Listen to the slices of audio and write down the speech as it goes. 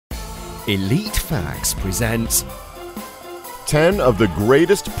Elite Facts presents 10 of the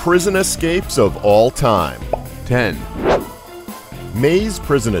greatest prison escapes of all time. 10. Mays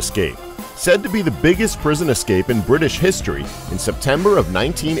prison escape. Said to be the biggest prison escape in British history, in September of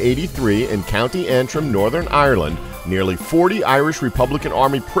 1983 in County Antrim, Northern Ireland, nearly 40 Irish Republican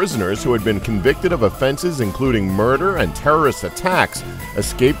Army prisoners who had been convicted of offenses including murder and terrorist attacks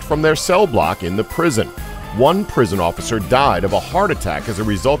escaped from their cell block in the prison. One prison officer died of a heart attack as a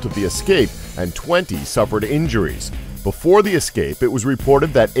result of the escape, and 20 suffered injuries. Before the escape, it was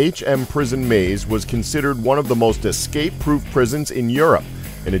reported that HM Prison Mays was considered one of the most escape-proof prisons in Europe.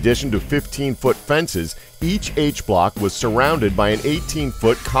 In addition to 15-foot fences, each H block was surrounded by an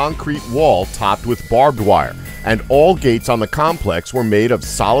 18-foot concrete wall topped with barbed wire, and all gates on the complex were made of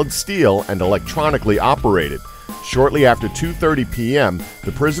solid steel and electronically operated. Shortly after 2:30 p.m.,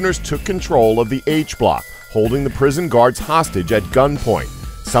 the prisoners took control of the H block, holding the prison guards hostage at gunpoint.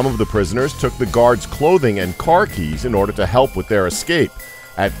 Some of the prisoners took the guards' clothing and car keys in order to help with their escape.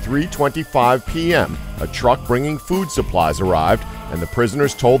 At 3:25 p.m., a truck bringing food supplies arrived, and the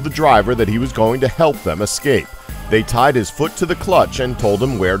prisoners told the driver that he was going to help them escape. They tied his foot to the clutch and told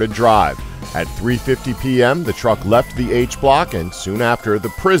him where to drive. At 3:50 p.m., the truck left the H block and soon after the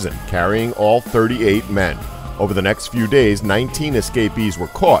prison, carrying all 38 men. Over the next few days, 19 escapees were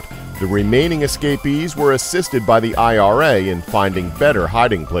caught. The remaining escapees were assisted by the IRA in finding better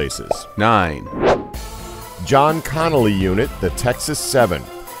hiding places. 9. John Connolly Unit, the Texas 7.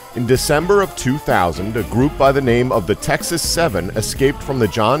 In December of 2000, a group by the name of the Texas 7 escaped from the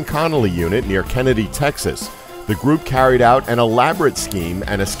John Connolly Unit near Kennedy, Texas. The group carried out an elaborate scheme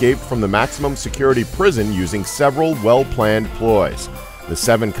and escaped from the maximum security prison using several well-planned ploys. The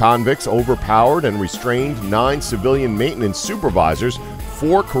 7 convicts overpowered and restrained 9 civilian maintenance supervisors,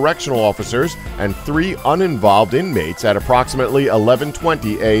 4 correctional officers, and 3 uninvolved inmates at approximately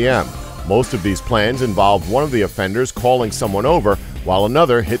 11:20 a.m. Most of these plans involved one of the offenders calling someone over, while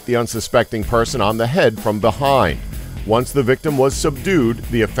another hit the unsuspecting person on the head from behind. Once the victim was subdued,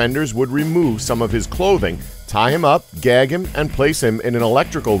 the offenders would remove some of his clothing, tie him up, gag him, and place him in an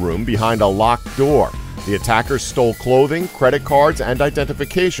electrical room behind a locked door. The attackers stole clothing, credit cards, and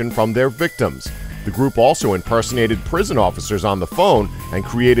identification from their victims. The group also impersonated prison officers on the phone and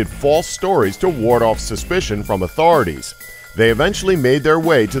created false stories to ward off suspicion from authorities. They eventually made their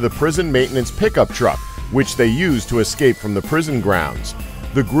way to the prison maintenance pickup truck, which they used to escape from the prison grounds.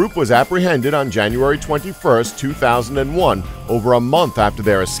 The group was apprehended on January 21, 2001, over a month after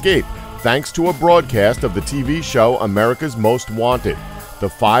their escape, thanks to a broadcast of the TV show America's Most Wanted. The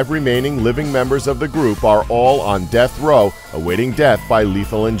 5 remaining living members of the group are all on death row, awaiting death by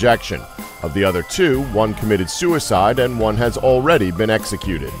lethal injection. Of the other 2, one committed suicide and one has already been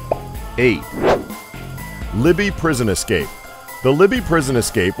executed. 8. Libby prison escape. The Libby prison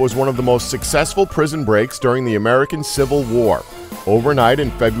escape was one of the most successful prison breaks during the American Civil War. Overnight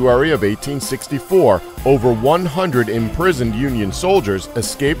in February of 1864, over 100 imprisoned Union soldiers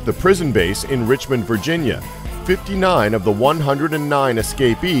escaped the prison base in Richmond, Virginia. 59 of the 109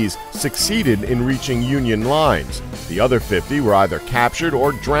 escapees succeeded in reaching Union lines. The other 50 were either captured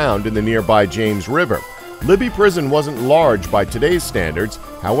or drowned in the nearby James River. Libby Prison wasn't large by today's standards.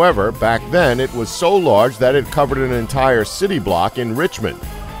 However, back then it was so large that it covered an entire city block in Richmond.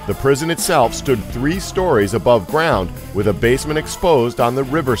 The prison itself stood 3 stories above ground with a basement exposed on the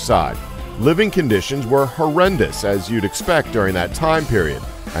riverside. Living conditions were horrendous, as you'd expect during that time period,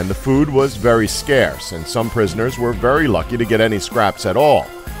 and the food was very scarce, and some prisoners were very lucky to get any scraps at all.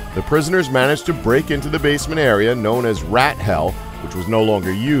 The prisoners managed to break into the basement area known as Rat Hell, which was no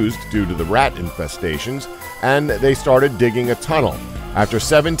longer used due to the rat infestations, and they started digging a tunnel. After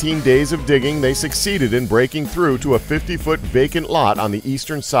 17 days of digging, they succeeded in breaking through to a 50-foot vacant lot on the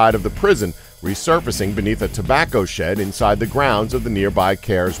eastern side of the prison, resurfacing beneath a tobacco shed inside the grounds of the nearby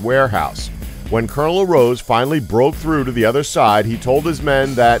Cares warehouse. When Colonel Rose finally broke through to the other side, he told his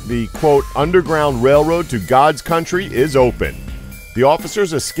men that the, quote, underground railroad to God's country is open. The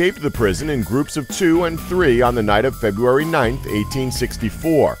officers escaped the prison in groups of 2 and 3 on the night of February 9,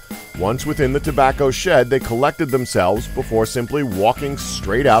 1864. Once within the tobacco shed, they collected themselves before simply walking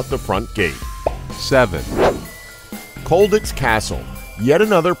straight out the front gate. 7. Colditz Castle. Yet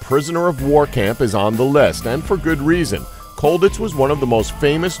another prisoner of war camp is on the list, and for good reason. Colditz was one of the most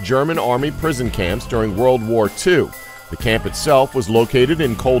famous German army prison camps during World War II. The camp itself was located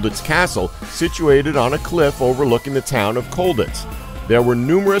in Colditz Castle, situated on a cliff overlooking the town of Colditz. There were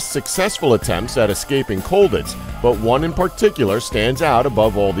numerous successful attempts at escaping Colditz, but one in particular stands out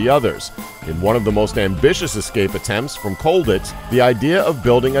above all the others. In one of the most ambitious escape attempts from Colditz, the idea of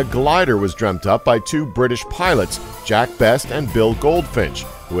building a glider was dreamt up by 2 British pilots, Jack Best and Bill Goldfinch.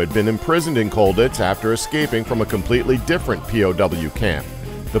 who had been imprisoned in Colditz after escaping from a completely different POW camp.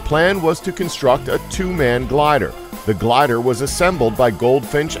 The plan was to construct a two-man glider. The glider was assembled by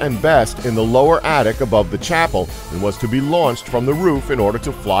Goldfinch and Best in the lower attic above the chapel and was to be launched from the roof in order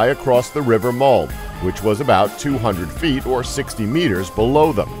to fly across the River Mulde, which was about 200 feet or 60 meters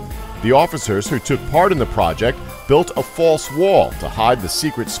below them. The officers who took part in the project built a false wall to hide the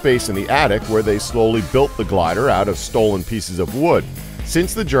secret space in the attic where they slowly built the glider out of stolen pieces of wood.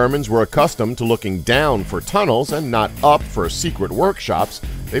 Since the Germans were accustomed to looking down for tunnels and not up for secret workshops,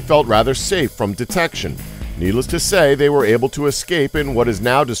 they felt rather safe from detection. Needless to say, they were able to escape in what is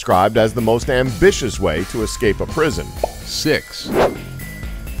now described as the most ambitious way to escape a prison. 6.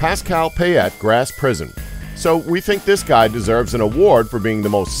 Pascal Payette Grass Prison. So we think this guy deserves an award for being the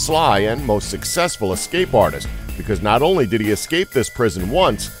most sly and most successful escape artist, because not only did he escape this prison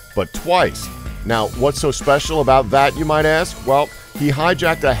once, but twice. Now, what's so special about that, you might ask? Well, he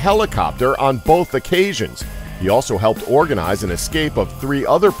hijacked a helicopter on both occasions. He also helped organize an escape of 3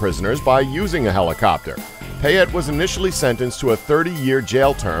 other prisoners by using a helicopter. Payette was initially sentenced to a 30-year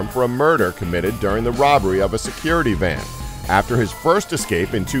jail term for a murder committed during the robbery of a security van. After his first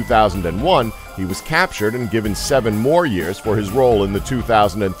escape in 2001, he was captured and given 7 more years for his role in the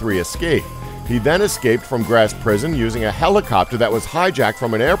 2003 escape. He then escaped from Grass Prison using a helicopter that was hijacked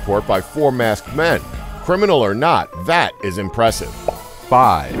from an airport by 4 masked men. Criminal or not, that is impressive.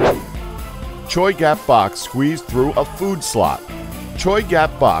 5. Choi Gap-bak squeezed through a food slot. Choi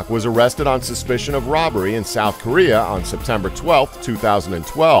Gap-bak was arrested on suspicion of robbery in South Korea on September 12,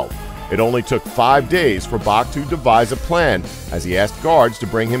 2012. It only took 5 days for Bak to devise a plan as he asked guards to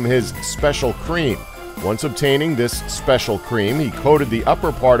bring him his special cream. Once obtaining this special cream, he coated the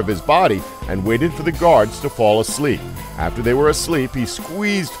upper part of his body and waited for the guards to fall asleep. After they were asleep, he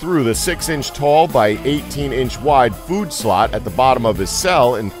squeezed through the 6-inch tall by 18-inch wide food slot at the bottom of his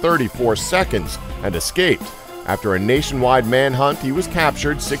cell in 34 seconds and escaped. After a nationwide manhunt, he was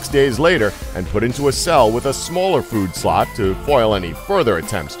captured 6 days later and put into a cell with a smaller food slot to foil any further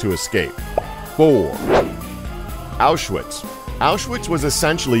attempts to escape. 4. Auschwitz. Auschwitz was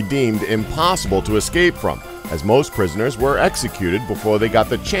essentially deemed impossible to escape from, as most prisoners were executed before they got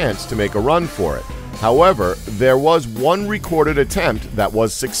the chance to make a run for it. However, there was one recorded attempt that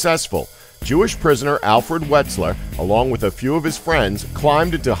was successful. Jewish prisoner Alfred Wetzler, along with a few of his friends,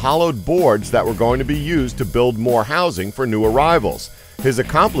 climbed into hollowed boards that were going to be used to build more housing for new arrivals. His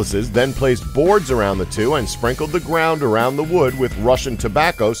accomplices then placed boards around the two and sprinkled the ground around the wood with Russian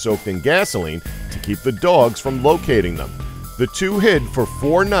tobacco soaked in gasoline to keep the dogs from locating them. The two hid for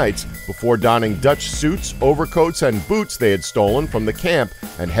 4 nights before donning Dutch suits, overcoats, and boots they had stolen from the camp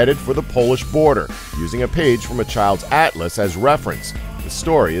and headed for the Polish border, using a page from a child's atlas as reference. The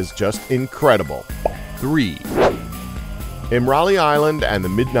story is just incredible. 3. Imrali Island and the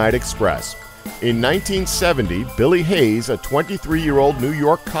Midnight Express. In 1970, Billy Hayes, a 23-year-old New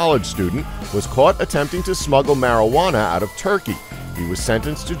York college student, was caught attempting to smuggle marijuana out of Turkey. He was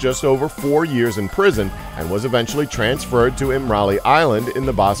sentenced to just over 4 years in prison and was eventually transferred to Imrali Island in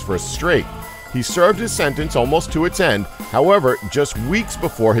the Bosphorus Strait. He served his sentence almost to its end. However, just weeks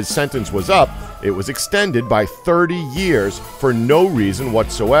before his sentence was up, it was extended by 30 years for no reason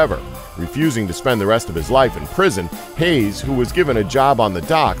whatsoever. Refusing to spend the rest of his life in prison, Hayes, who was given a job on the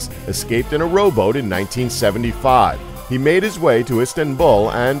docks, escaped in a rowboat in 1975. He made his way to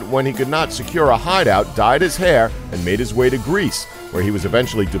Istanbul and, when he could not secure a hideout, dyed his hair and made his way to Greece, where he was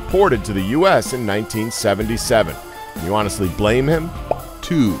eventually deported to the U.S. in 1977. Can you honestly blame him?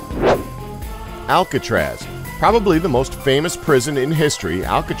 2. Alcatraz. Probably the most famous prison in history,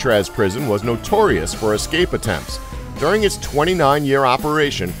 Alcatraz prison was notorious for escape attempts. During its 29-year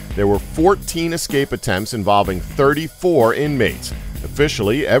operation, there were 14 escape attempts involving 34 inmates.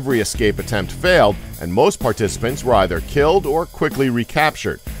 Officially, every escape attempt failed, and most participants were either killed or quickly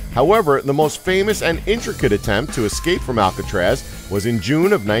recaptured. However, the most famous and intricate attempt to escape from Alcatraz was in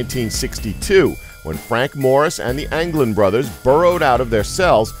June of 1962, when Frank Morris and the Anglin brothers burrowed out of their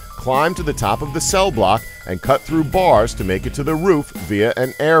cells, climbed to the top of the cell block, and cut through bars to make it to the roof via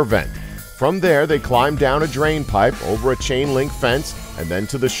an air vent. From there, they climbed down a drain pipe, over a chain-link fence, and then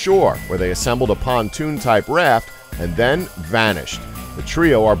to the shore, where they assembled a pontoon-type raft, and then vanished. The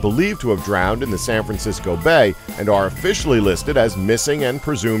trio are believed to have drowned in the San Francisco Bay and are officially listed as missing and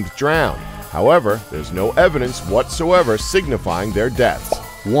presumed drowned. However, there's no evidence whatsoever signifying their deaths.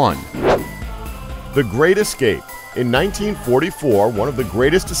 1. The Great Escape. In 1944, one of the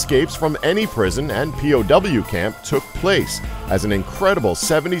greatest escapes from any prison and POW camp took place, as an incredible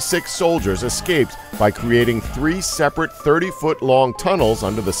 76 soldiers escaped by creating 3 separate 30-foot-long tunnels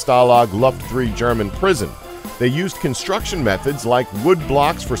under the Stalag Luft III German prison. They used construction methods like wood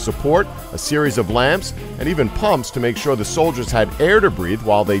blocks for support, a series of lamps, and even pumps to make sure the soldiers had air to breathe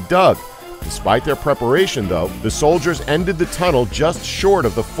while they dug. Despite their preparation, though, the soldiers ended the tunnel just short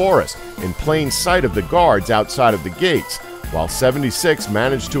of the forest, in plain sight of the guards outside of the gates. While 76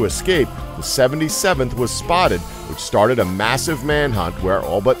 managed to escape, the 77th was spotted, which started a massive manhunt where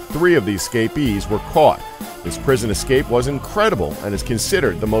all but 3 of the escapees were caught. This prison escape was incredible and is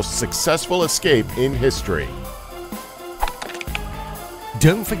considered the most successful escape in history.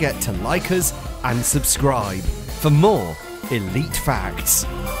 Don't forget to like us and subscribe for more Elite Facts.